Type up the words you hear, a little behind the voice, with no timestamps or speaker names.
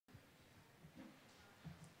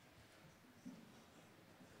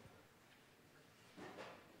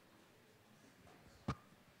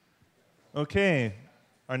Okay,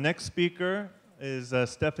 our next speaker is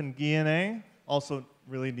Stephan Guyenet. Also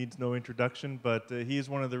really needs no introduction, but he is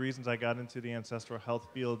one of the reasons I got into the ancestral health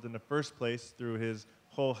field in the first place through his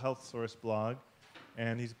Whole Health Source blog,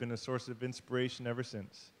 and he's been a source of inspiration ever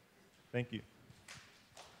since. Thank you.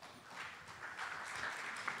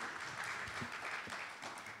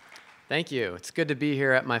 Thank you. It's good to be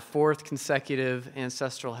here at my 4th consecutive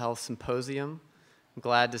Ancestral Health Symposium. I'm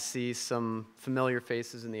glad to see some familiar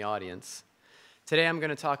faces in the audience. Today I'm going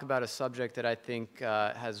to talk about a subject that I think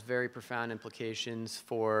has very profound implications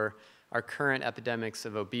for our current epidemics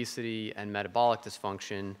of obesity and metabolic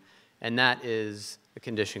dysfunction, and that is a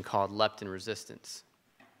condition called leptin resistance.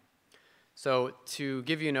 So to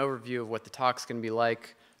give you an overview of what the talk's going to be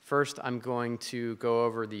like, first I'm going to go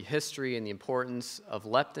over the history and the importance of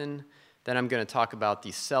leptin. Then I'm going to talk about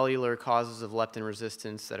the cellular causes of leptin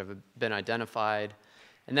resistance that have been identified.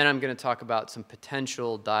 And then I'm going to talk about some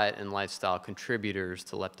potential diet and lifestyle contributors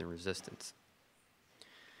to leptin resistance.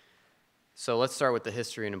 So let's start with the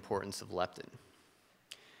history and importance of leptin.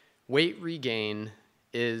 Weight regain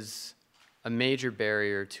is a major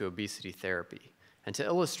barrier to obesity therapy. And to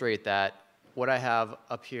illustrate that, what I have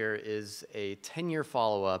up here is a 10-year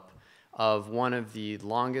follow-up of one of the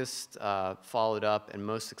longest followed up and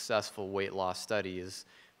most successful weight loss studies,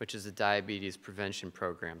 which is a diabetes prevention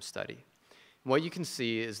program study. What you can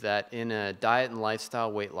see is that in a diet and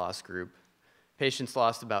lifestyle weight loss group, patients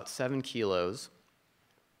lost about 7 kilos.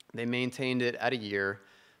 They maintained it at a year,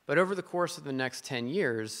 but over the course of the next 10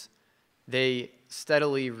 years, they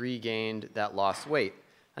steadily regained that lost weight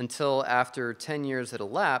until after 10 years had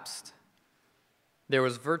elapsed, there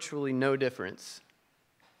was virtually no difference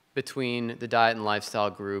between the diet and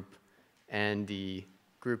lifestyle group and the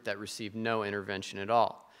group that received no intervention at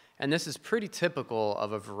all. And this is pretty typical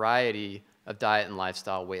of a variety of diet and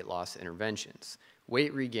lifestyle weight loss interventions.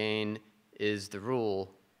 Weight regain is the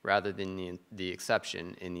rule rather than the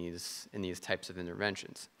exception in these types of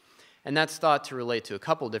interventions. And that's thought to relate to a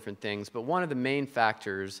couple different things, but one of the main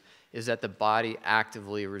factors is that the body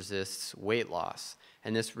actively resists weight loss.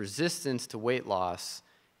 And this resistance to weight loss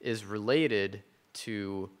is related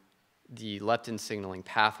to the leptin signaling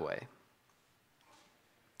pathway.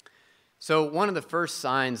 So one of the first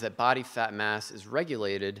signs that body fat mass is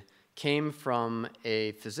regulated came from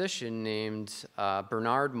a physician named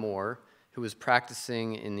Bernard Mohr, who was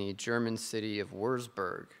practicing in the German city of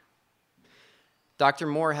Würzburg. Dr.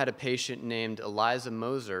 Mohr had a patient named Eliza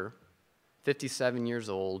Moser, 57 years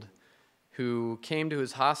old, who came to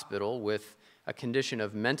his hospital with a condition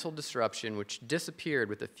of mental disruption which disappeared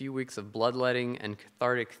with a few weeks of bloodletting and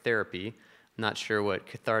cathartic therapy. I'm not sure what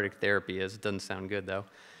cathartic therapy is. It doesn't sound good, though.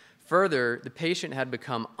 Further, the patient had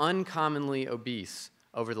become uncommonly obese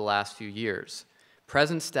over the last few years.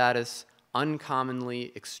 Present status,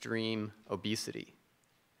 uncommonly extreme obesity.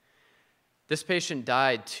 This patient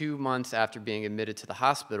died 2 months after being admitted to the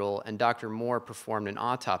hospital, and Dr. Mohr performed an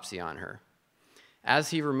autopsy on her.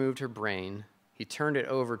 As he removed her brain, he turned it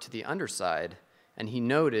over to the underside, and he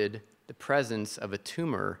noted the presence of a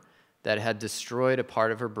tumor that had destroyed a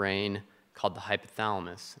part of her brain called the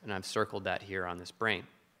hypothalamus, and I've circled that here on this brain.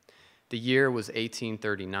 The year was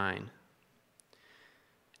 1839.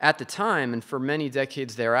 At the time, and for many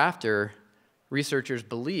decades thereafter, researchers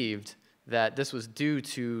believed that this was due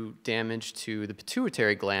to damage to the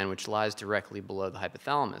pituitary gland, which lies directly below the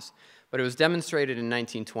hypothalamus. But it was demonstrated in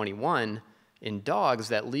 1921 in dogs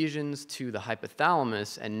that lesions to the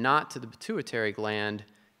hypothalamus and not to the pituitary gland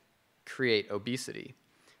create obesity.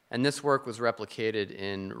 And this work was replicated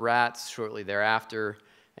in rats shortly thereafter,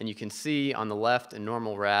 and you can see on the left a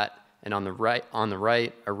normal rat, and on the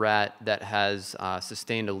right a rat that has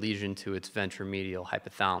sustained a lesion to its ventromedial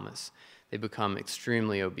hypothalamus. They become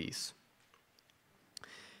extremely obese.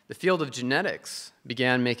 The field of genetics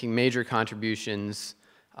began making major contributions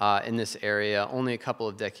in this area only a couple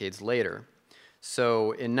of decades later.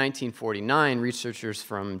 So in 1949, researchers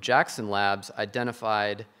from Jackson Labs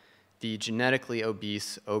identified the genetically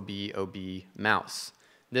obese OB mouse.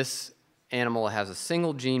 This animal has a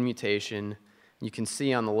single gene mutation. You can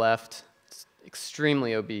see on the left, it's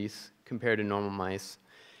extremely obese compared to normal mice.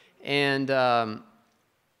 And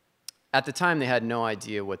at the time, they had no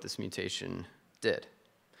idea what this mutation did.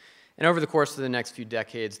 And over the course of the next few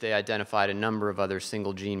decades, they identified a number of other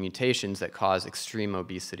single gene mutations that cause extreme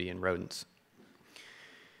obesity in rodents.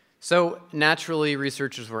 So naturally,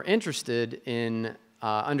 researchers were interested in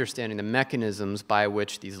understanding the mechanisms by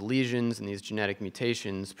which these lesions and these genetic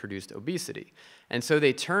mutations produced obesity. And so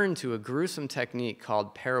they turned to a gruesome technique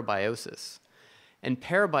called parabiosis. In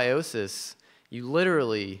parabiosis, you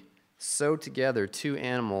literally sew together two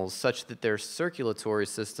animals such that their circulatory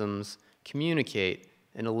systems communicate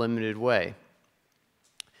in a limited way.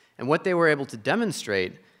 And what they were able to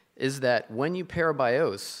demonstrate is that when you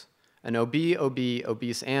parabiose an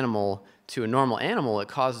obese animal to a normal animal, it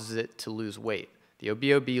causes it to lose weight. The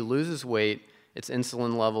OB loses weight, its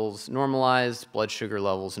insulin levels normalize, blood sugar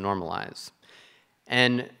levels normalize.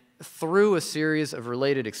 And through a series of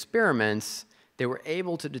related experiments, they were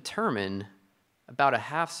able to determine about a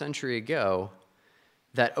half century ago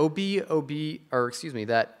that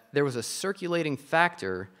that there was a circulating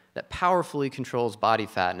factor that powerfully controls body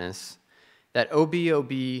fatness, that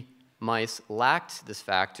OB mice lacked this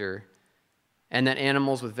factor, and that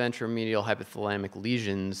animals with ventromedial hypothalamic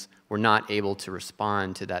lesions were not able to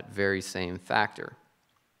respond to that very same factor.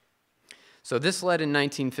 So this led in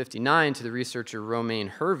 1959 to the researcher Romain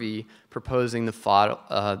Hervey proposing the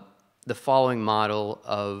following model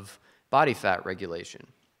of body fat regulation.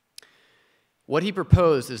 What he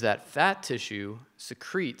proposed is that fat tissue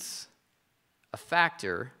secretes a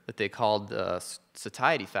factor that they called the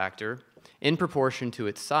satiety factor in proportion to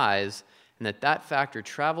its size, and that factor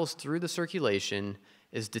travels through the circulation,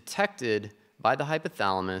 is detected by the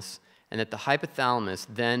hypothalamus, and that the hypothalamus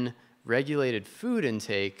then regulated food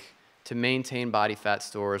intake to maintain body fat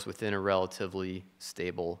stores within a relatively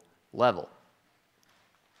stable level.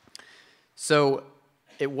 So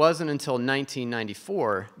it wasn't until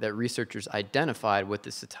 1994 that researchers identified what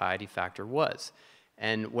the satiety factor was.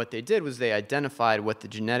 And what they did was they identified what the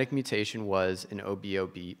genetic mutation was in OB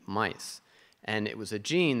mice. And it was a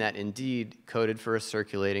gene that indeed coded for a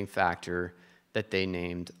circulating factor that they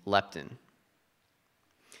named leptin.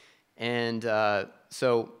 And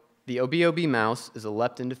so the OB mouse is a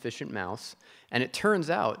leptin-deficient mouse, and it turns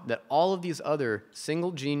out that all of these other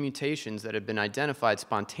single gene mutations that had been identified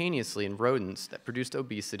spontaneously in rodents that produced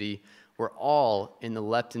obesity were all in the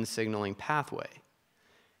leptin signaling pathway.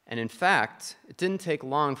 And in fact, it didn't take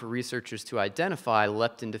long for researchers to identify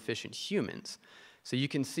leptin-deficient humans. So you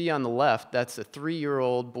can see on the left, that's a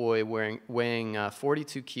 3-year-old boy weighing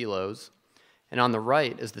 42 kilos, and on the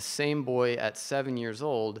right is the same boy at 7 years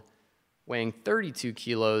old weighing 32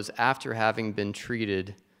 kilos after having been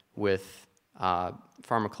treated with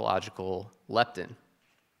pharmacological leptin.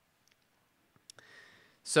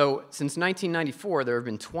 So since 1994, there have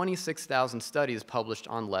been 26,000 studies published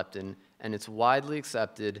on leptin, and it's widely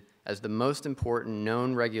accepted as the most important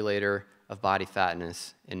known regulator of body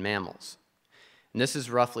fatness in mammals. And this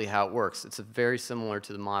is roughly how it works. It's very similar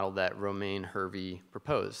to the model that Romain Hervey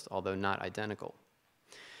proposed, although not identical.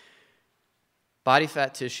 Body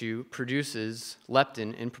fat tissue produces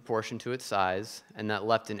leptin in proportion to its size, and that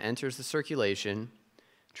leptin enters the circulation,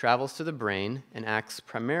 travels to the brain, and acts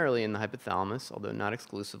primarily in the hypothalamus, although not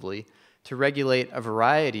exclusively, to regulate a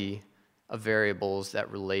variety of variables that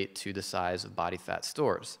relate to the size of body fat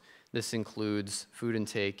stores. This includes food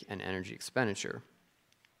intake and energy expenditure.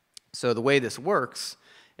 So the way this works,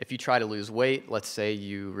 if you try to lose weight, let's say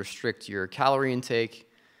you restrict your calorie intake,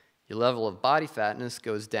 your level of body fatness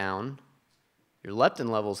goes down, your leptin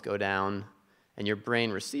levels go down, and your brain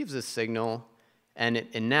receives this signal, and it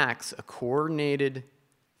enacts a coordinated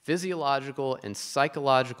physiological and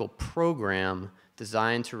psychological program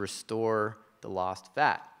designed to restore the lost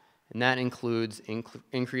fat. And that includes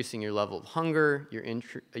increasing your level of hunger, your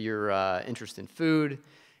interest in food.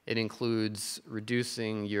 It includes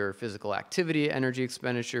reducing your physical activity energy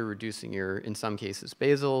expenditure, reducing your, in some cases,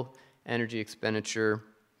 basal energy expenditure.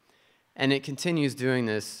 And it continues doing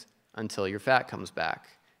this until your fat comes back,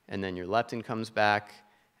 and then your leptin comes back,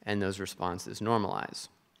 and those responses normalize.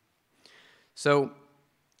 So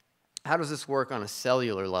how does this work on a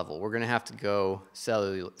cellular level? We're going to have to go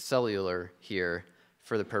cellular here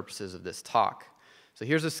for the purposes of this talk. So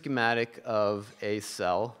here's a schematic of a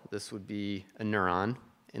cell. This would be a neuron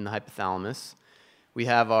in the hypothalamus. We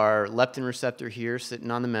have our leptin receptor here sitting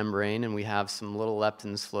on the membrane, and we have some little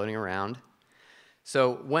leptins floating around.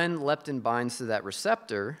 So when leptin binds to that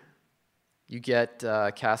receptor, you get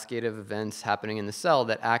a cascade of events happening in the cell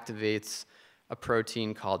that activates a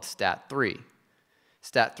protein called STAT3.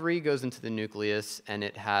 STAT3 goes into the nucleus, and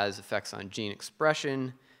it has effects on gene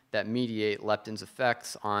expression that mediate leptin's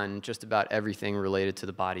effects on just about everything related to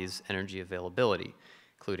the body's energy availability,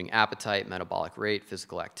 including appetite, metabolic rate,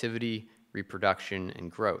 physical activity, reproduction,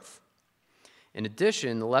 and growth. In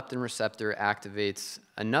addition, the leptin receptor activates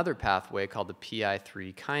another pathway called the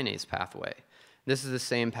PI3 kinase pathway. This is the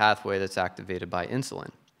same pathway that's activated by insulin.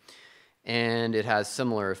 And it has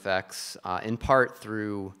similar effects, in part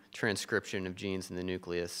through transcription of genes in the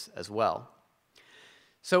nucleus as well.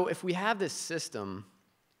 So if we have this system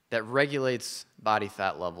that regulates body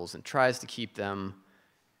fat levels and tries to keep them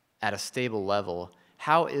at a stable level,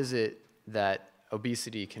 how is it that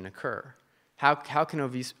obesity can occur. How can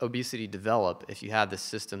obesity develop if you have this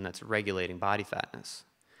system that's regulating body fatness?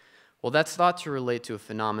 Well, that's thought to relate to a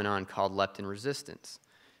phenomenon called leptin resistance.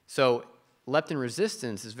 So leptin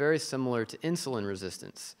resistance is very similar to insulin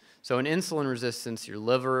resistance. So in insulin resistance, your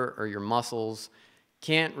liver or your muscles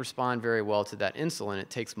can't respond very well to that insulin. It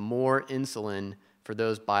takes more insulin for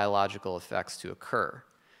those biological effects to occur.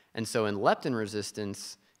 And so in leptin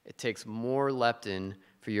resistance, it takes more leptin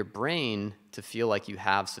for your brain to feel like you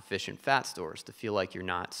have sufficient fat stores, to feel like you're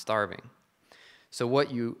not starving. So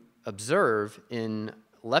what you observe in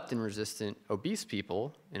leptin-resistant obese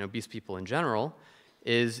people, and obese people in general,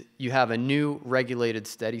 is you have a new regulated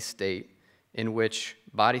steady state in which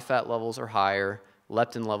body fat levels are higher,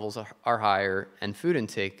 leptin levels are higher, and food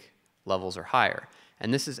intake levels are higher.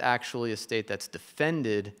 And this is actually a state that's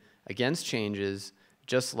defended against changes,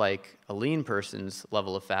 just like a lean person's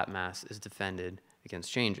level of fat mass is defended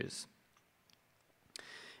against changes.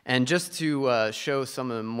 And just to show some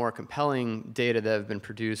of the more compelling data that have been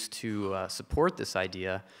produced to support this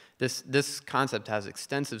idea, this concept has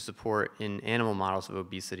extensive support in animal models of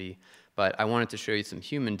obesity, but I wanted to show you some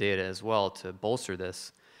human data as well to bolster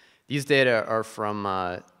this. These data are from,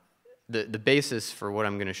 the basis for what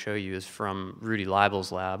I'm going to show you is from Rudy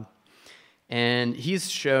Leibel's lab. And he's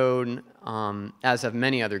shown, as have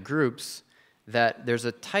many other groups, that there's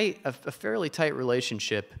a fairly tight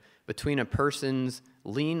relationship between a person's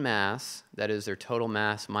lean mass, that is their total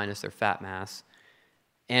mass minus their fat mass,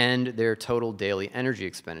 and their total daily energy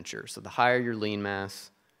expenditure. So the higher your lean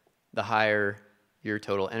mass, the higher your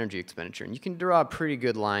total energy expenditure. And you can draw a pretty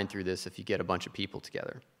good line through this if you get a bunch of people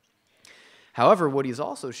together. However, what he's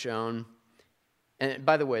also shown, and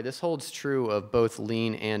by the way, this holds true of both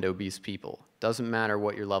lean and obese people. Doesn't matter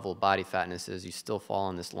what your level of body fatness is, you still fall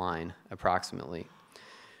on this line approximately.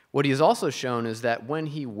 What he has also shown is that when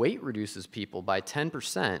he weight reduces people by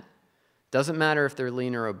 10%, doesn't matter if they're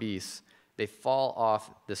lean or obese, they fall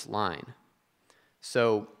off this line.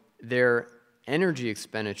 So their energy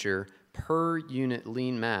expenditure per unit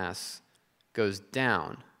lean mass goes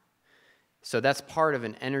down. So that's part of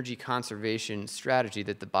an energy conservation strategy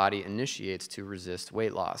that the body initiates to resist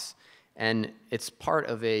weight loss. And it's part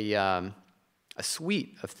of a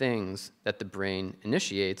suite of things that the brain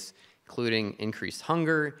initiates, including increased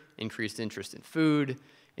hunger, increased interest in food,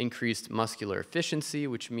 increased muscular efficiency,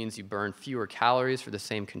 which means you burn fewer calories for the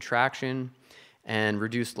same contraction, and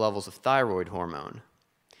reduced levels of thyroid hormone.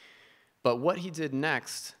 But what he did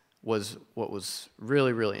next was what was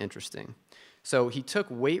really, really interesting. So he took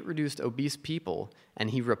weight-reduced obese people and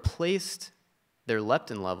he replaced their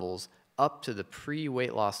leptin levels up to the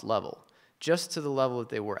pre-weight loss level, just to the level that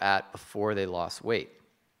they were at before they lost weight.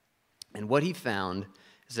 And what he found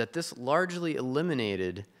is that this largely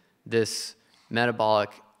eliminated this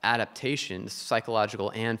metabolic adaptation, this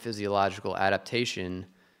psychological and physiological adaptation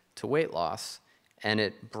to weight loss, and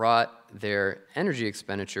it brought their energy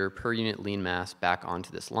expenditure per unit lean mass back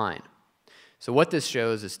onto this line. So what this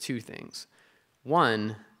shows is two things.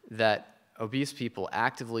 One, that obese people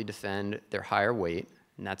actively defend their higher weight,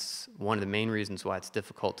 and that's one of the main reasons why it's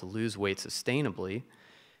difficult to lose weight sustainably.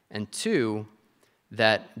 And two,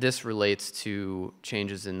 that this relates to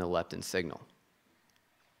changes in the leptin signal.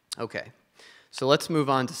 Okay, so let's move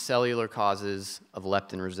on to cellular causes of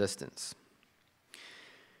leptin resistance.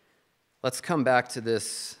 Let's come back to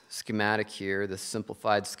this schematic here, this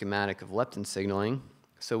simplified schematic of leptin signaling.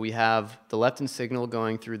 So we have the leptin signal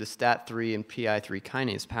going through the STAT3 and PI3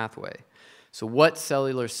 kinase pathway. So what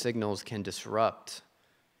cellular signals can disrupt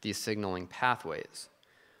these signaling pathways?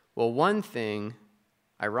 Well, one thing,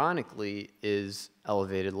 ironically, is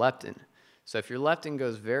elevated leptin. So if your leptin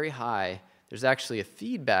goes very high, there's actually a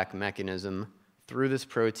feedback mechanism through this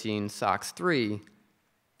protein, SOX3,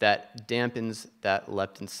 that dampens that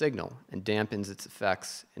leptin signal and dampens its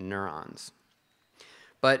effects in neurons.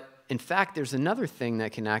 But in fact, there's another thing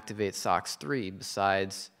that can activate SOX3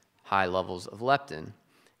 besides high levels of leptin,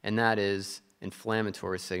 and that is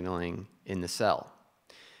inflammatory signaling in the cell.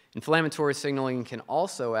 Inflammatory signaling can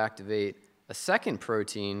also activate a second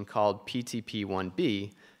protein called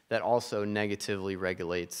PTP1B that also negatively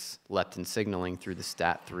regulates leptin signaling through the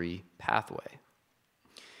STAT3 pathway.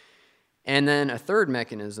 And then a third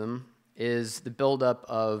mechanism is the buildup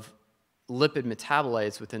of lipid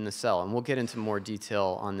metabolites within the cell, and we'll get into more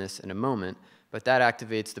detail on this in a moment, but that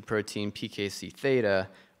activates the protein PKC theta,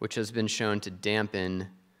 which has been shown to dampen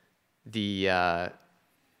the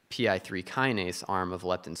PI3 kinase arm of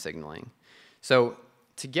leptin signaling. So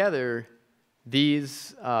together,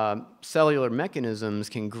 these cellular mechanisms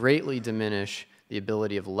can greatly diminish the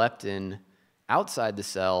ability of leptin outside the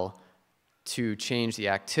cell to change the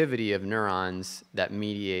activity of neurons that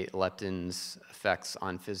mediate leptin's effects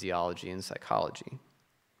on physiology and psychology.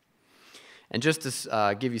 And just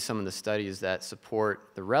to give you some of the studies that support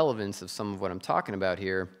the relevance of some of what I'm talking about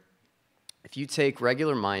here, if you take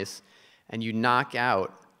regular mice and you knock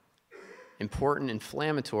out important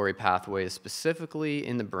inflammatory pathways, specifically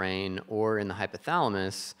in the brain or in the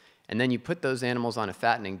hypothalamus, and then you put those animals on a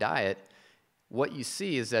fattening diet, what you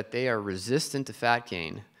see is that they are resistant to fat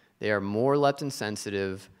gain. They are more leptin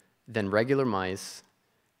sensitive than regular mice,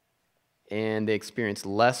 and they experience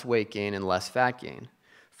less weight gain and less fat gain.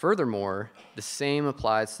 Furthermore, the same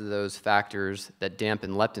applies to those factors that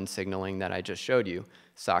dampen leptin signaling that I just showed you,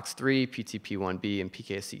 SOX3, PTP1B, and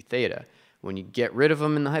PKC theta. When you get rid of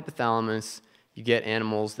them in the hypothalamus, you get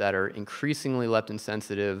animals that are increasingly leptin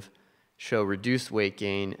sensitive, show reduced weight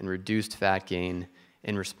gain and reduced fat gain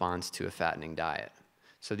in response to a fattening diet.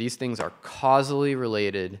 So these things are causally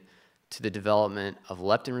related to the development of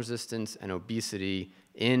leptin resistance and obesity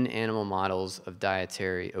in animal models of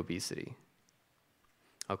dietary obesity.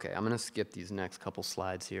 Okay, I'm going to skip these next couple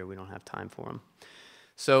slides here. We don't have time for them.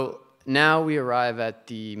 So now we arrive at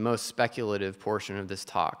the most speculative portion of this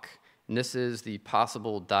talk. And this is the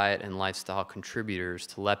possible diet and lifestyle contributors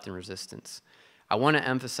to leptin resistance. I want to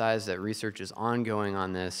emphasize that research is ongoing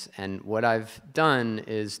on this, and what I've done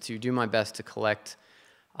is to do my best to collect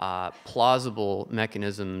plausible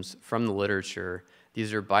mechanisms from the literature.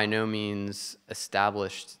 These are by no means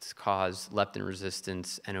established to cause leptin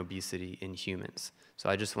resistance and obesity in humans. So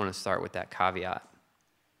I just want to start with that caveat.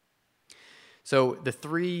 So the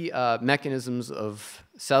three mechanisms of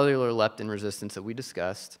cellular leptin resistance that we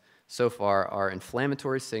discussed so far are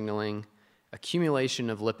inflammatory signaling, accumulation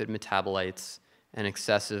of lipid metabolites, and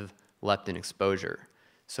excessive leptin exposure.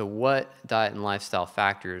 So what diet and lifestyle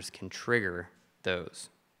factors can trigger those?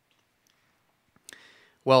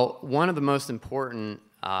 Well, one of the most important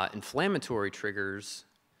inflammatory triggers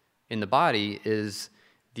in the body is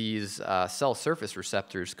these cell surface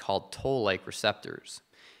receptors called toll-like receptors.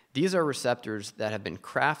 These are receptors that have been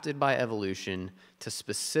crafted by evolution to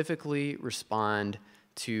specifically respond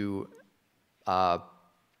to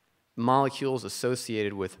molecules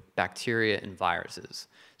associated with bacteria and viruses.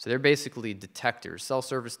 So they're basically detectors, cell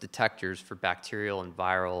surface detectors for bacterial and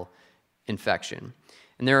viral infection.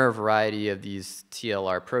 And there are a variety of these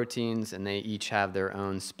TLR proteins, and they each have their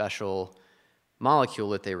own special molecule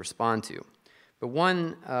that they respond to. But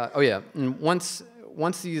once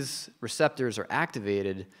these receptors are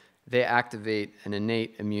activated, they activate an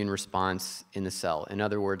innate immune response in the cell. In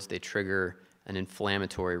other words, they trigger an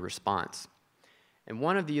inflammatory response. And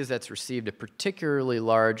one of these that's received a particularly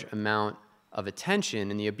large amount of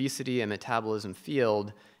attention in the obesity and metabolism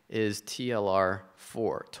field is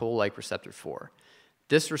TLR4, toll-like receptor 4.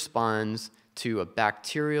 This responds to a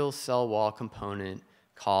bacterial cell wall component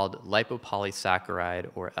called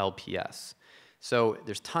lipopolysaccharide, or LPS. So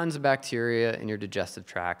there's tons of bacteria in your digestive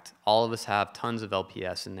tract. All of us have tons of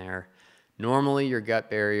LPS in there. Normally, your gut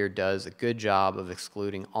barrier does a good job of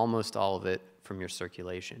excluding almost all of it from your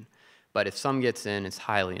circulation. But if some gets in, it's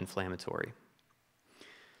highly inflammatory.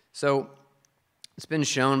 So it's been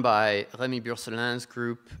shown by Rémy Bourselin's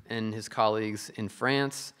group and his colleagues in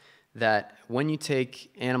France that when you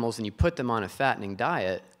take animals and you put them on a fattening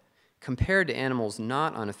diet, compared to animals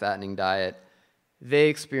not on a fattening diet, they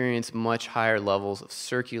experience much higher levels of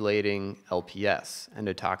circulating LPS.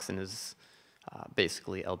 Endotoxin is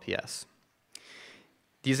basically LPS.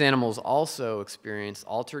 These animals also experience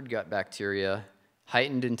altered gut bacteria,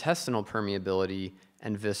 heightened intestinal permeability,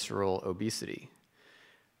 and visceral obesity.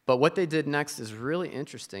 But what they did next is really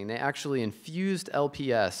interesting. They actually infused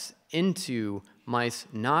LPS into mice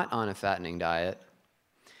not on a fattening diet,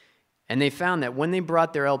 and they found that when they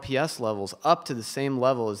brought their LPS levels up to the same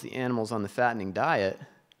level as the animals on the fattening diet,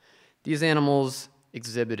 these animals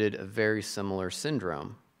exhibited a very similar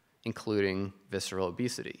syndrome, including visceral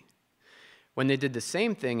obesity. When they did the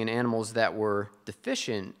same thing in animals that were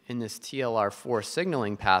deficient in this TLR4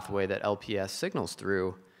 signaling pathway that LPS signals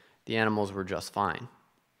through, the animals were just fine.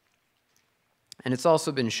 And it's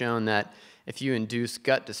also been shown that if you induce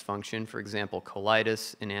gut dysfunction, for example,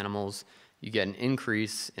 colitis in animals, you get an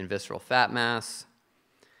increase in visceral fat mass.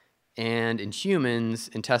 And in humans,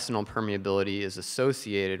 intestinal permeability is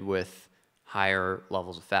associated with higher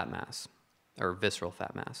levels of fat mass, or visceral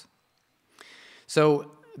fat mass.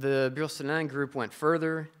 So the Bourselin group went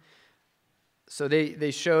further. So they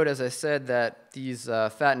showed, as I said, that these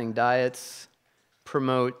fattening diets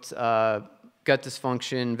promote gut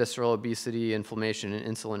dysfunction, visceral obesity, inflammation, and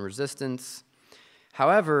insulin resistance.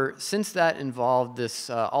 However, since that involved this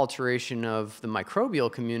alteration of the microbial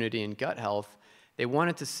community in gut health, they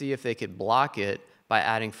wanted to see if they could block it by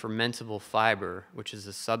adding fermentable fiber, which is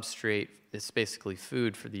a substrate, it's basically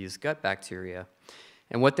food for these gut bacteria.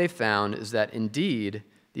 And what they found is that indeed,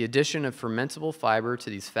 the addition of fermentable fiber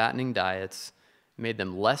to these fattening diets made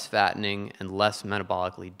them less fattening and less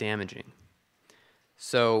metabolically damaging.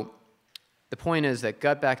 So the point is that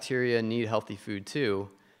gut bacteria need healthy food too,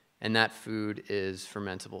 and that food is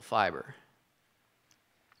fermentable fiber.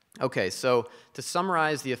 Okay, so to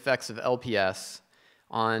summarize the effects of LPS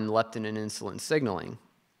on leptin and insulin signaling,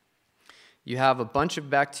 you have a bunch of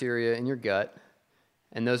bacteria in your gut,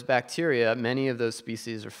 and those bacteria, many of those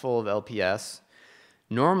species are full of LPS.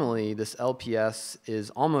 Normally, this LPS is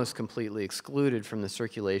almost completely excluded from the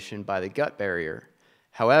circulation by the gut barrier.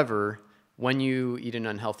 However, when you eat an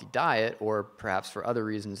unhealthy diet, or perhaps for other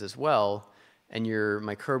reasons as well, and your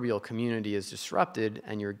microbial community is disrupted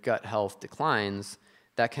and your gut health declines,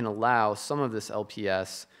 that can allow some of this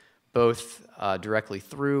LPS both directly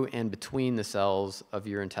through and between the cells of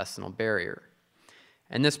your intestinal barrier.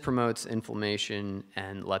 And this promotes inflammation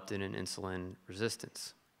and leptin and insulin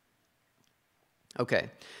resistance. Okay,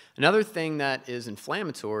 another thing that is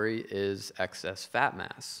inflammatory is excess fat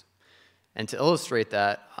mass. And to illustrate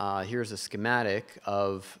that, here's a schematic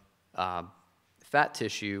of fat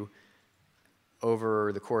tissue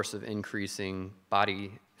over the course of increasing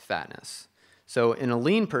body fatness. So in a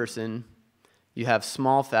lean person, you have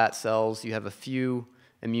small fat cells, you have a few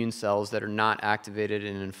immune cells that are not activated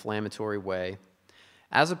in an inflammatory way.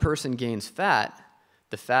 As a person gains fat,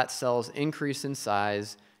 the fat cells increase in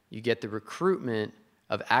size, you get the recruitment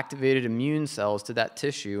of activated immune cells to that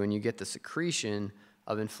tissue, and you get the secretion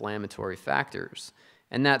of inflammatory factors.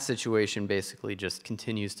 And that situation basically just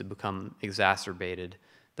continues to become exacerbated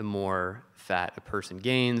the more fat a person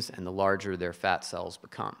gains and the larger their fat cells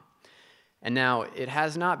become. And now, it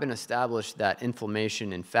has not been established that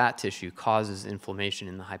inflammation in fat tissue causes inflammation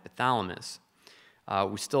in the hypothalamus.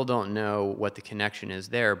 We still don't know what the connection is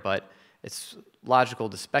there, but it's logical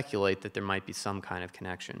to speculate that there might be some kind of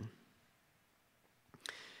connection.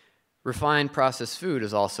 Refined processed food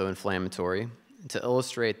is also inflammatory. To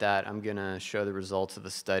illustrate that, I'm going to show the results of a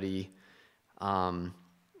study on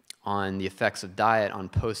the effects of diet on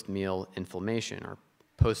post-meal inflammation, or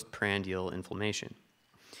postprandial inflammation.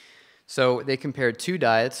 So they compared two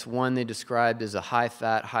diets. One they described as a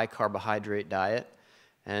high-fat, high-carbohydrate diet.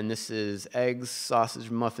 And this is eggs,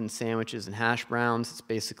 sausage, muffin sandwiches, and hash browns. It's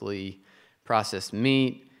basically processed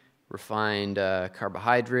meat, refined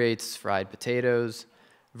carbohydrates, fried potatoes,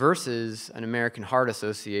 versus an American Heart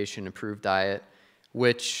Association approved diet,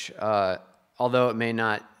 which, although it may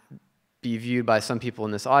not be viewed by some people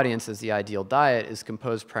in this audience as the ideal diet, is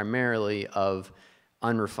composed primarily of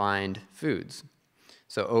unrefined foods.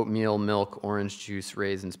 So oatmeal, milk, orange juice,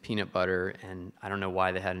 raisins, peanut butter, and I don't know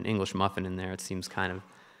why they had an English muffin in there. It seems kind of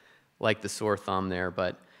like the sore thumb there.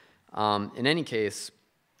 But in any case,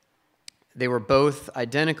 they were both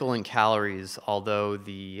identical in calories, although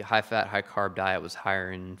the high-fat, high-carb diet was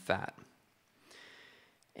higher in fat.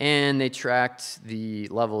 And they tracked the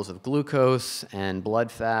levels of glucose and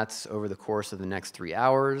blood fats over the course of the next 3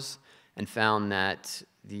 hours and found that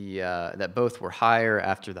that both were higher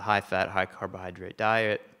after the high-fat, high-carbohydrate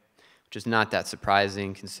diet, which is not that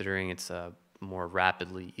surprising considering it's a more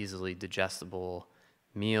rapidly, easily digestible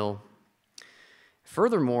meal.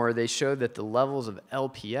 Furthermore, they showed that the levels of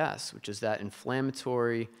LPS, which is that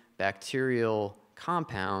inflammatory bacterial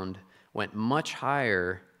compound, went much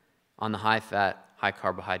higher on the high-fat,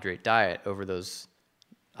 high-carbohydrate diet over those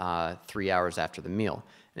 3 hours after the meal.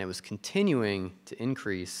 And it was continuing to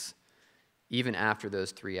increase even after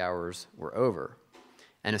those 3 hours were over.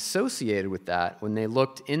 And associated with that, when they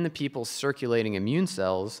looked in the people's circulating immune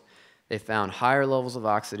cells, they found higher levels of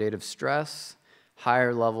oxidative stress,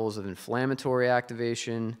 higher levels of inflammatory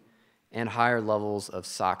activation, and higher levels of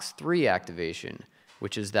SOX3 activation,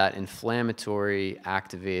 which is that inflammatory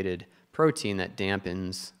activated protein that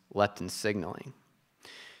dampens leptin signaling.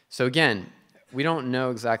 So again, we don't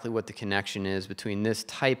know exactly what the connection is between this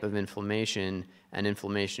type of inflammation and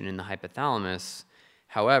inflammation in the hypothalamus.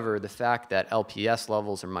 However, the fact that LPS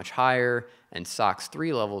levels are much higher and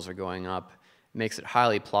SOX3 levels are going up makes it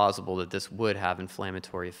highly plausible that this would have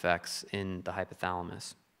inflammatory effects in the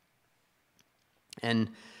hypothalamus. And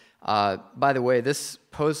by the way, this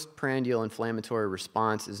postprandial inflammatory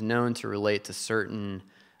response is known to relate to certain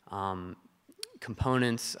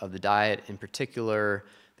components of the diet, in particular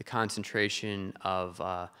the concentration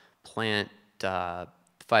of plant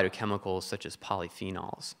phytochemicals such as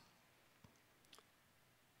polyphenols.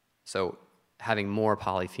 So having more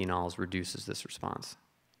polyphenols reduces this response.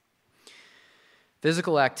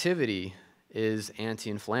 Physical activity is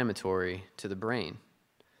anti-inflammatory to the brain.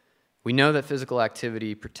 We know that physical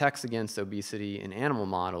activity protects against obesity in animal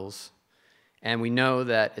models, and we know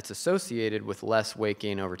that it's associated with less weight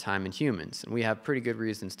gain over time in humans. And we have pretty good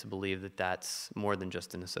reasons to believe that that's more than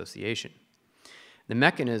just an association. The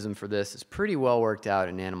mechanism for this is pretty well worked out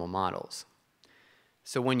in animal models.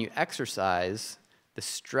 So when you exercise, the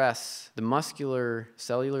stress, the muscular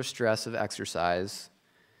cellular stress of exercise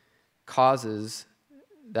causes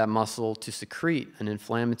that muscle to secrete an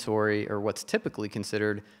inflammatory, or what's typically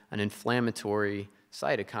considered an inflammatory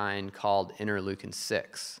cytokine called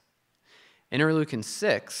interleukin-6.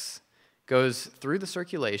 Interleukin-6 goes through the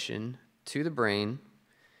circulation to the brain,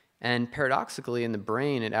 and paradoxically in the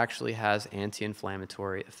brain it actually has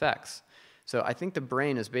anti-inflammatory effects. So I think the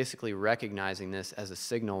brain is basically recognizing this as a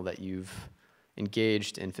signal that you've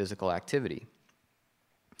engaged in physical activity.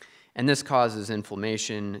 And this causes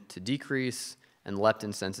inflammation to decrease and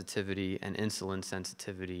leptin sensitivity and insulin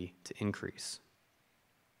sensitivity to increase.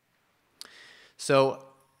 So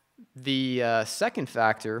the second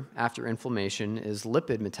factor after inflammation is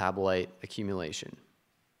lipid metabolite accumulation.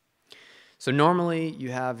 So normally you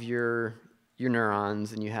have your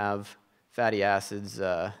neurons and you have fatty acids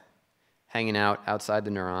hanging out outside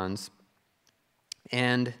the neurons.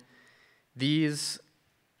 And these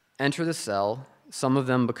enter the cell. Some of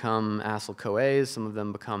them become acyl-CoAs, some of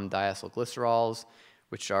them become diacylglycerols,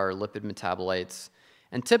 which are lipid metabolites.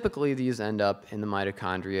 And typically these end up in the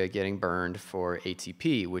mitochondria getting burned for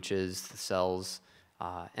ATP, which is the cell's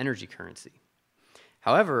energy currency.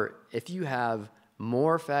 However, if you have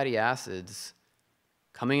more fatty acids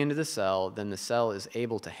coming into the cell than the cell is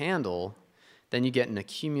able to handle, then you get an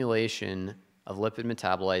accumulation of lipid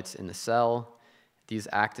metabolites in the cell. These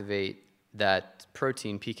activate that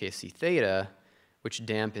protein PKC theta, which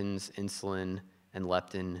dampens insulin and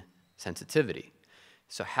leptin sensitivity.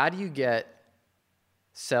 So how do you get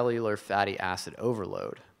cellular fatty acid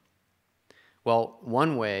overload? Well,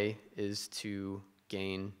 one way is to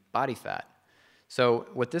gain body fat. So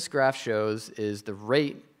what this graph shows is the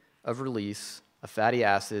rate of release of fatty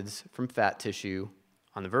acids from fat tissue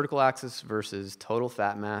on the vertical axis versus total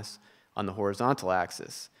fat mass on the horizontal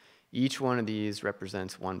axis. Each one of these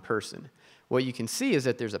represents one person. What you can see is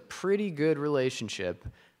that there's a pretty good relationship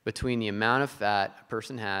between the amount of fat a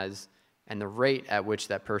person has and the rate at which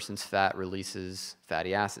that person's fat releases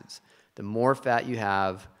fatty acids. The more fat you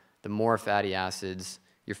have, the more fatty acids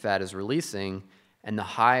your fat is releasing, and the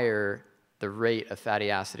higher the rate of fatty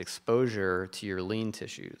acid exposure to your lean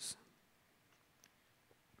tissues.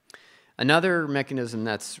 Another mechanism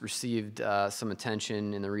that's received some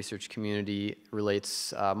attention in the research community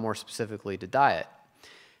relates more specifically to diet.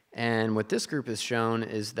 And what this group has shown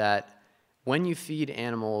is that when you feed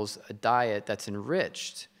animals a diet that's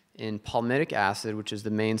enriched in palmitic acid, which is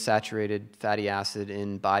the main saturated fatty acid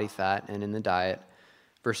in body fat and in the diet,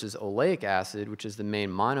 versus oleic acid, which is the main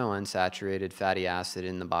monounsaturated fatty acid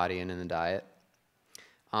in the body and in the diet,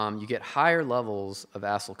 you get higher levels of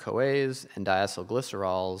acyl-CoAs and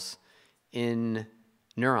diacylglycerols in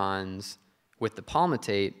neurons with the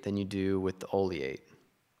palmitate than you do with the oleate.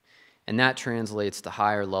 And that translates to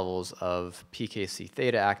higher levels of PKC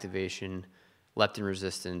theta activation, leptin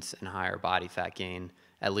resistance, and higher body fat gain,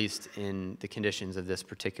 at least in the conditions of this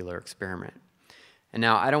particular experiment. And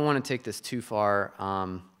now I don't want to take this too far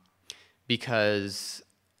because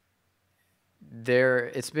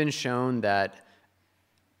it's been shown that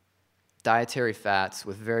dietary fats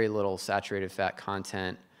with very little saturated fat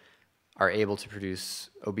content are able to produce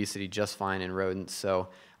obesity just fine in rodents. So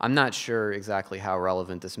I'm not sure exactly how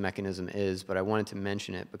relevant this mechanism is, but I wanted to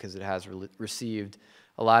mention it because it has received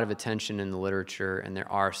a lot of attention in the literature, and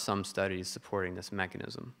there are some studies supporting this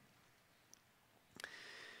mechanism.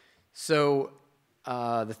 So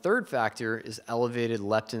the third factor is elevated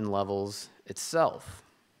leptin levels itself.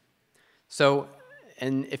 So,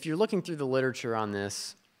 and if you're looking through the literature on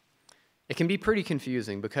this, it can be pretty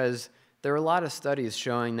confusing because there are a lot of studies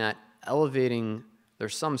showing that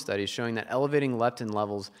there's some studies showing that elevating leptin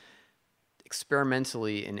levels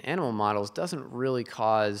experimentally in animal models doesn't really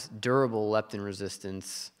cause durable leptin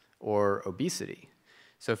resistance or obesity.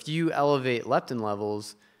 So if you elevate leptin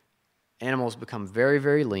levels, animals become very,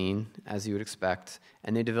 very lean, as you would expect,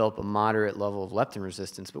 and they develop a moderate level of leptin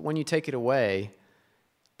resistance. But when you take it away,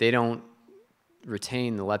 they don't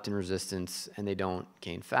retain the leptin resistance and they don't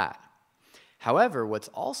gain fat. However, what's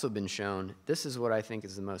also been shown, this is what I think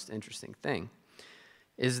is the most interesting thing,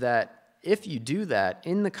 is that if you do that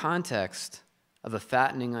in the context of a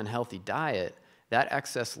fattening, unhealthy diet, that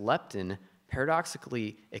excess leptin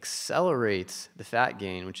paradoxically accelerates the fat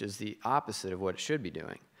gain, which is the opposite of what it should be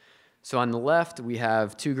doing. So on the left, we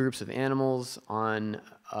have two groups of animals on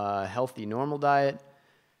a healthy normal diet.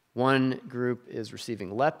 One group is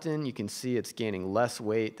receiving leptin. You can see it's gaining less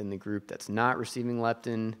weight than the group that's not receiving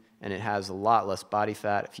leptin, and it has a lot less body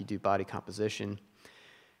fat if you do body composition.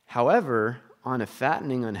 However, on a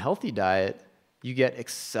fattening, unhealthy diet, you get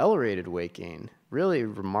accelerated weight gain, really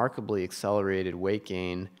remarkably accelerated weight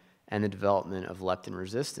gain and the development of leptin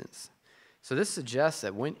resistance. So this suggests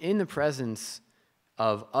that when in the presence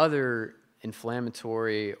of other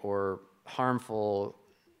inflammatory or harmful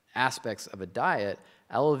aspects of a diet,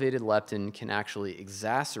 elevated leptin can actually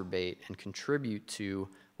exacerbate and contribute to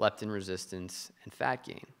leptin resistance and fat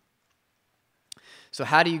gain. So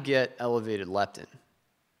how do you get elevated leptin?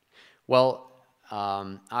 Well,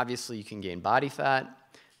 obviously you can gain body fat,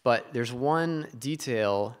 but there's one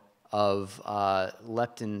detail of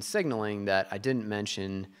leptin signaling that I didn't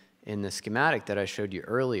mention in the schematic that I showed you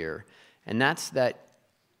earlier, and that's that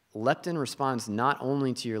leptin responds not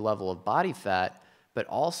only to your level of body fat, but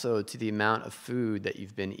also to the amount of food that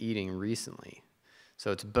you've been eating recently.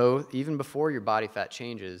 So it's both, even before your body fat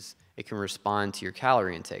changes, it can respond to your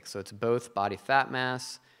calorie intake. So it's both body fat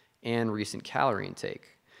mass and recent calorie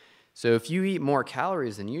intake. So if you eat more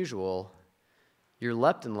calories than usual, your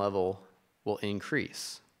leptin level will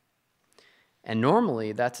increase. And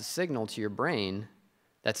normally that's a signal to your brain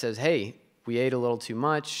that says, hey, we ate a little too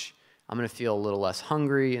much, I'm going to feel a little less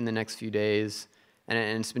hungry in the next few days. And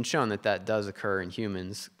it's been shown that that does occur in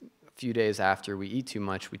humans. A few days after we eat too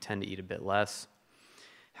much, we tend to eat a bit less.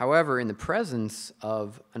 However, in the presence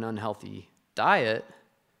of an unhealthy diet,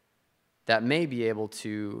 that may be able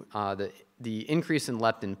to, the increase in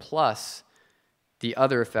leptin plus the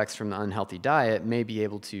other effects from the unhealthy diet may be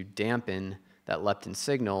able to dampen that leptin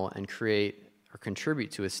signal and create or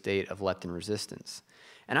contribute to a state of leptin resistance.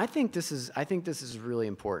 And I think this is really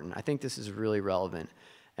important. I think this is really relevant.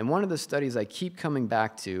 And one of the studies I keep coming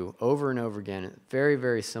back to over and over again, a very,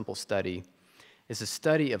 very simple study, is a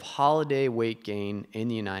study of holiday weight gain in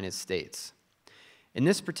the United States. In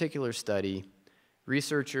this particular study,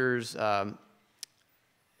 researchers,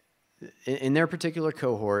 in their particular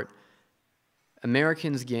cohort,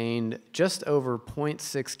 Americans gained just over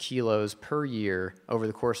 0.6 kilos per year over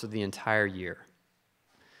the course of the entire year.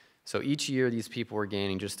 So each year, these people were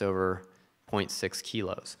gaining just over 0.6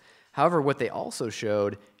 kilos. However, what they also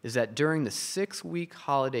showed is that during the 6-week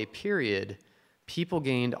holiday period, people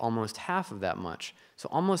gained almost half of that much. So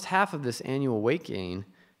almost half of this annual weight gain,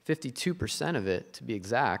 52% of it to be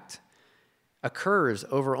exact, occurs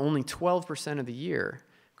over only 12% of the year,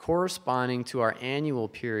 corresponding to our annual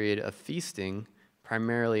period of feasting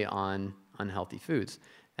primarily on unhealthy foods.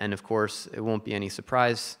 And of course, it won't be any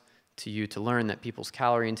surprise to you to learn that people's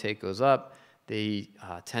calorie intake goes up. They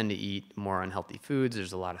tend to eat more unhealthy foods.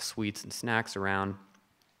 There's a lot of sweets and snacks around.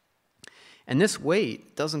 And this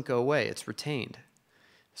weight doesn't go away. It's retained.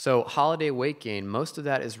 So holiday weight gain, most of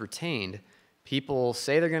that is retained. People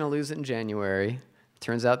say they're going to lose it in January.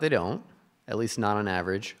 Turns out they don't, at least not on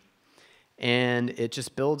average. And it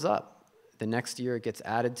just builds up. The next year it gets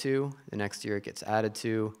added to, the next year it gets added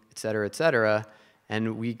to, et cetera, et cetera.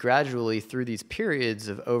 And we gradually, through these periods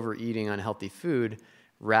of overeating unhealthy food,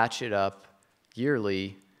 ratchet up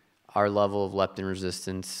yearly our level of leptin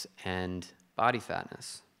resistance and body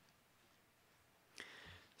fatness.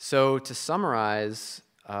 So to summarize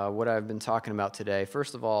what I've been talking about today,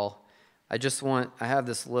 first of all, I have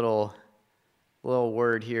this little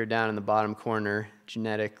word here down in the bottom corner,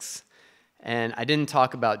 genetics. And I didn't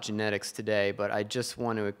talk about genetics today, but I just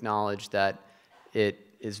want to acknowledge that it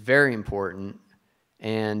is very important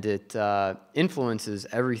and it influences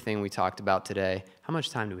everything we talked about today. How much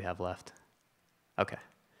time do we have left? Okay.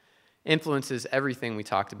 Influences everything we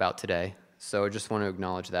talked about today, so I just want to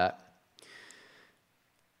acknowledge that.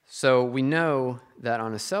 So we know that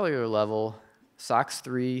on a cellular level,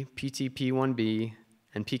 SOX3, PTP1B,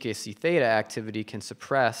 and PKC theta activity can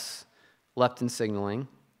suppress leptin signaling,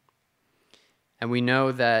 and we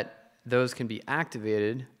know that those can be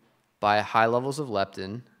activated by high levels of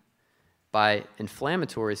leptin, by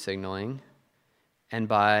inflammatory signaling, and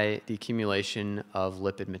by the accumulation of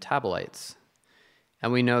lipid metabolites.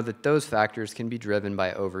 And we know that those factors can be driven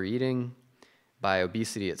by overeating, by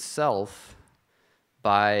obesity itself,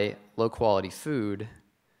 by low-quality food,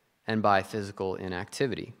 and by physical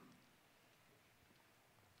inactivity.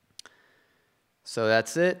 So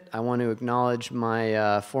that's it. I want to acknowledge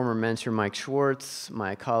my former mentor, Mike Schwartz,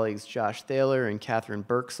 my colleagues Josh Thaler and Catherine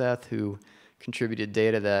Berkseth, who contributed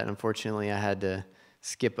data that unfortunately I had to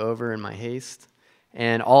skip over in my haste,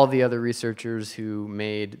 and all of the other researchers who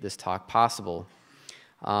made this talk possible.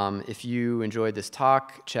 If you enjoyed this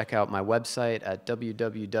talk, check out my website at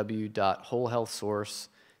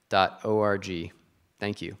www.wholehealthsource.org.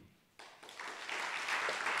 Thank you.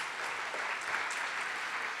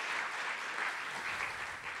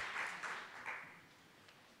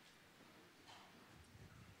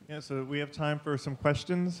 Yeah, so we have time for some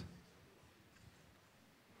questions.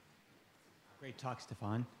 Great talk,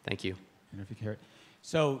 Stephan. Thank you. I don't know if you can hear it.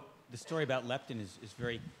 So the story about leptin is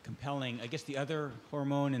very compelling. I guess the other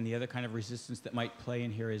hormone and the other kind of resistance that might play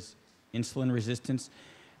in here is insulin resistance.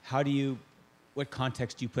 What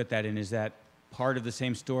context do you put that in? Is that part of the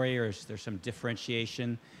same story, or is there some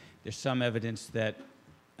differentiation? There's some evidence that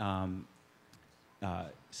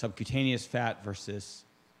subcutaneous fat versus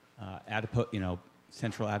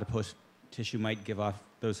central adipose tissue might give off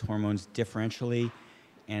those hormones differentially.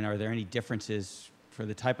 And are there any differences for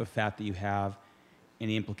the type of fat that you have?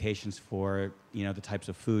 Any implications for the types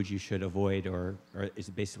of foods you should avoid, or is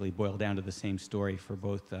it basically boiled down to the same story for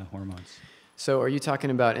both hormones? So are you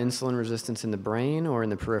talking about insulin resistance in the brain or in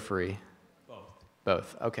the periphery? Both.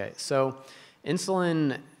 Both. Okay. So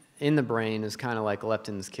insulin in the brain is kind of like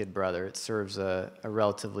leptin's kid brother. It serves a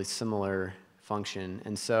relatively similar function.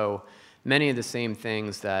 And so many of the same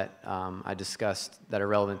things that I discussed that are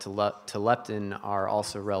relevant to leptin are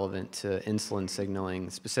also relevant to insulin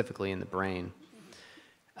signaling, specifically in the brain.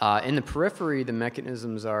 In the periphery, the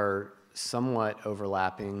mechanisms are somewhat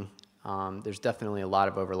overlapping. There's definitely a lot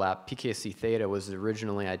of overlap. PKC theta was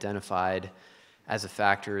originally identified as a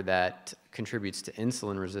factor that contributes to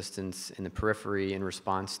insulin resistance in the periphery in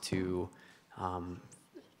response to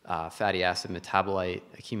fatty acid metabolite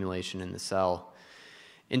accumulation in the cell.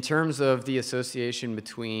 In terms of the association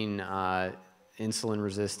between insulin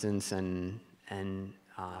resistance and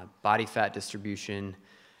body fat distribution,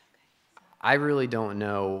 I really don't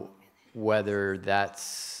know whether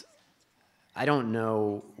I don't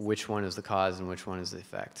know which one is the cause and which one is the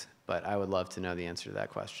effect, but I would love to know the answer to that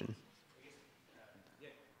question.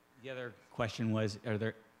 The other question was,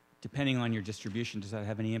 depending on your distribution, does that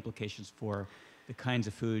have any implications for the kinds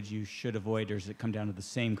of foods you should avoid, or does it come down to the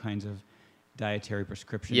same kinds of dietary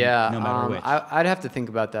prescription, no matter which? I'd have to think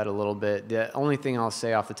about that a little bit. The only thing I'll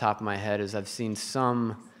say off the top of my head is I've seen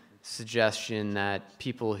some suggestion that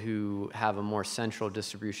people who have a more central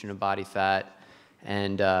distribution of body fat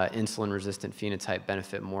and insulin-resistant phenotype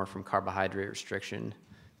benefit more from carbohydrate restriction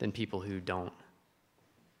than people who don't.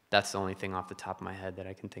 That's the only thing off the top of my head that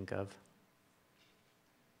I can think of.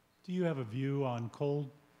 Do you have a view on cold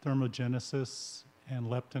thermogenesis and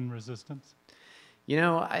leptin resistance?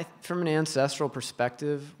 From an ancestral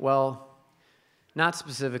perspective, well, not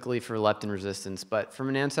specifically for leptin resistance, but from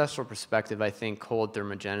an ancestral perspective, I think cold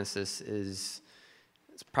thermogenesis is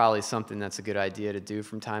probably something that's a good idea to do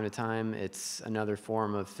from time to time. It's another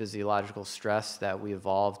form of physiological stress that we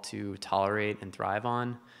evolved to tolerate and thrive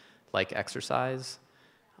on, like exercise.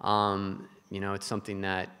 It's something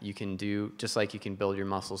that you can do, just like you can build your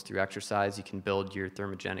muscles through exercise, you can build your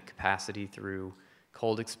thermogenic capacity through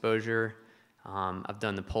cold exposure. I've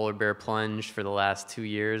done the polar bear plunge for the last 2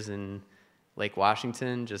 years in Lake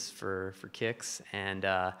Washington just for kicks, and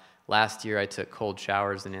last year I took cold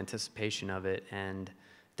showers in anticipation of it and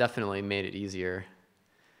definitely made it easier.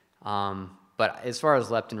 But as far as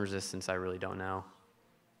leptin resistance, I really don't know.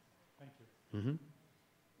 Thank you. Mm-hmm.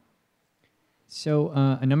 So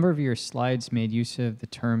a number of your slides made use of the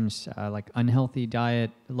terms like unhealthy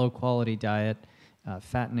diet, low-quality diet,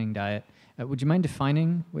 fattening diet. Would you mind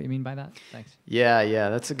defining what you mean by that? Thanks. Yeah,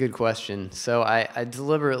 that's a good question. So I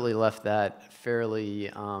deliberately left that fairly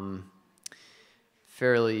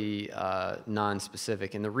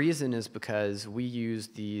non-specific, and the reason is because we use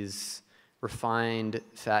these refined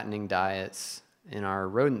fattening diets in our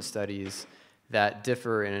rodent studies that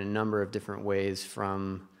differ in a number of different ways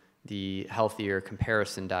from the healthier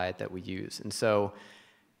comparison diet that we use. And so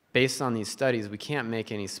based on these studies, we can't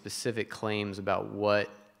make any specific claims about what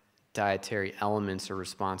dietary elements are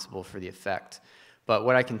responsible for the effect. But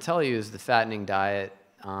what I can tell you is the fattening diet,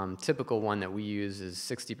 typical one that we use is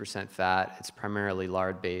 60% fat. It's primarily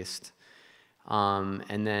lard-based.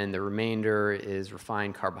 And then the remainder is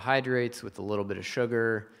refined carbohydrates with a little bit of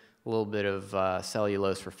sugar, a little bit of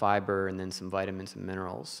cellulose for fiber, and then some vitamins and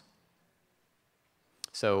minerals.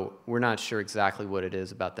 So we're not sure exactly what it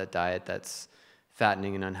is about that diet that's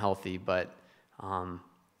fattening and unhealthy, but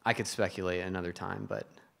I could speculate another time, but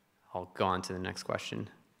I'll go on to the next question.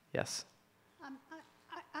 Yes?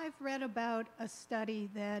 I've read about a study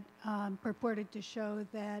that purported to show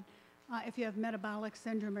that if you have metabolic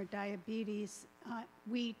syndrome or diabetes,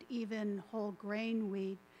 wheat, even whole grain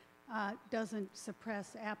wheat, doesn't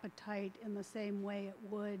suppress appetite in the same way it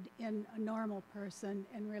would in a normal person,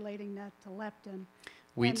 and relating that to leptin.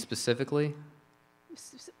 Wheat And specifically?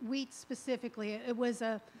 Wheat specifically, it was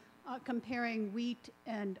comparing wheat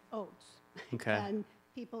and oats. Okay. And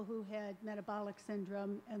people who had metabolic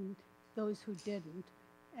syndrome and those who didn't,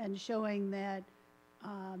 and showing that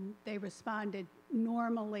they responded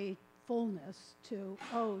normally fullness to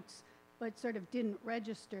oats, but sort of didn't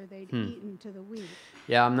register they'd eaten to the wheat.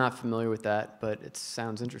 Yeah, I'm not familiar with that, but it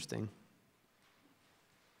sounds interesting.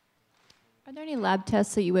 Are there any lab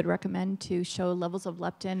tests that you would recommend to show levels of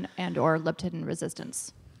leptin and or leptin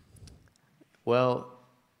resistance? Well,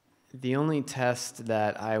 the only test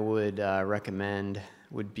that I would recommend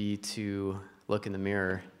would be to look in the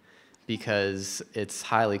mirror, because it's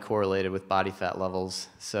highly correlated with body fat levels.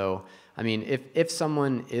 So, I mean, if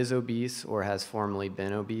someone is obese or has formerly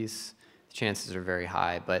been obese, the chances are very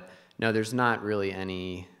high. But no, there's not really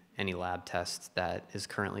any lab test that is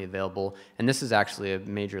currently available. And this is actually a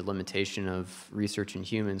major limitation of research in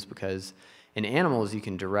humans, because in animals you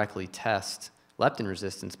can directly test leptin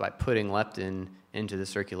resistance by putting leptin into the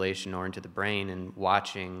circulation or into the brain and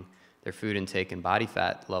watching their food intake and body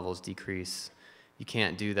fat levels decrease. You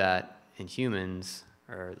can't do that in humans,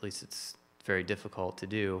 or at least it's very difficult to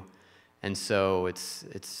do. And so it's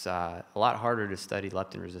a lot harder to study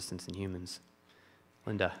leptin resistance in humans.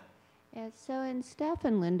 Linda. Yeah, so in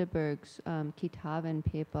Stephan Lindeberg's Kitavan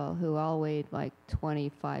people, who all weighed like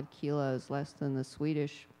 25 kilos less than the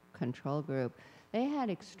Swedish control group, they had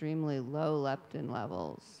extremely low leptin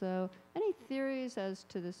levels. So any theories as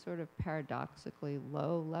to this sort of paradoxically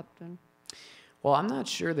low leptin? Well, I'm not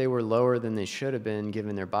sure they were lower than they should have been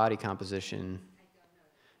given their body composition.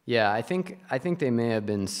 Yeah, I think they may have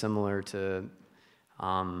been similar to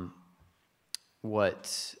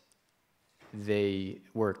what they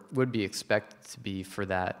would be expected to be for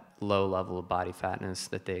that low level of body fatness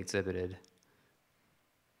that they exhibited.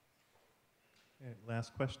 Okay,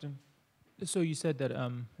 last question. So you said that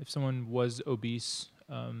if someone was obese,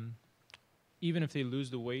 even if they lose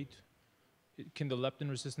the weight, can the leptin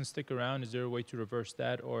resistance stick around? Is there a way to reverse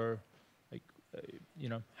that, or like,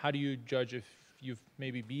 how do you judge if you've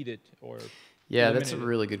maybe beat it or? Yeah, that's a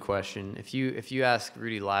really good question. If you ask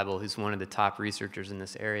Rudy Leibel, who's one of the top researchers in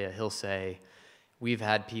this area, he'll say, we've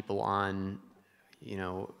had people on,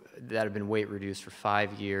 that have been weight reduced for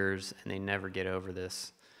 5 years and they never get over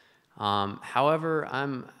this. However,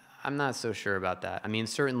 I'm not so sure about that. I mean,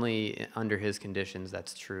 certainly under his conditions,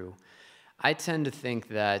 that's true. I tend to think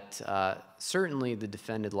that certainly the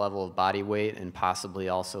defended level of body weight and possibly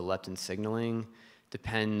also leptin signaling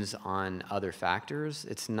depends on other factors.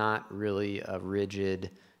 It's not really a rigid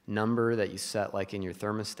number that you set like in your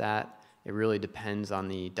thermostat. It really depends on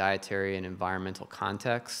the dietary and environmental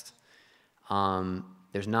context.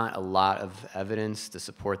 There's not a lot of evidence to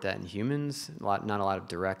support that in humans, not a lot of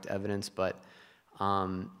direct evidence, but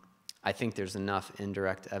I think there's enough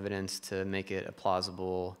indirect evidence to make it a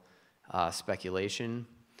plausible speculation.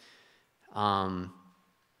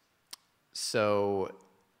 So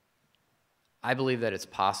I believe that it's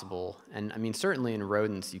possible. And I mean, certainly in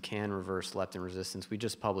rodents, you can reverse leptin resistance. We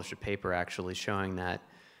just published a paper actually showing that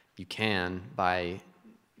you can by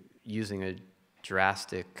using a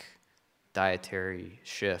drastic dietary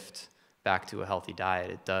shift back to a healthy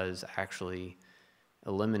diet. It does actually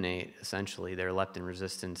eliminate essentially their leptin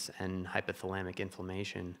resistance and hypothalamic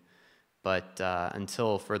inflammation. But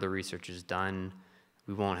until further research is done,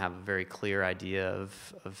 we won't have a very clear idea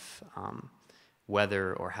of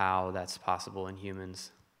whether or how that's possible in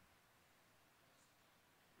humans.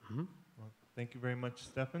 Well, thank you very much,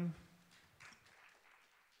 Stephan.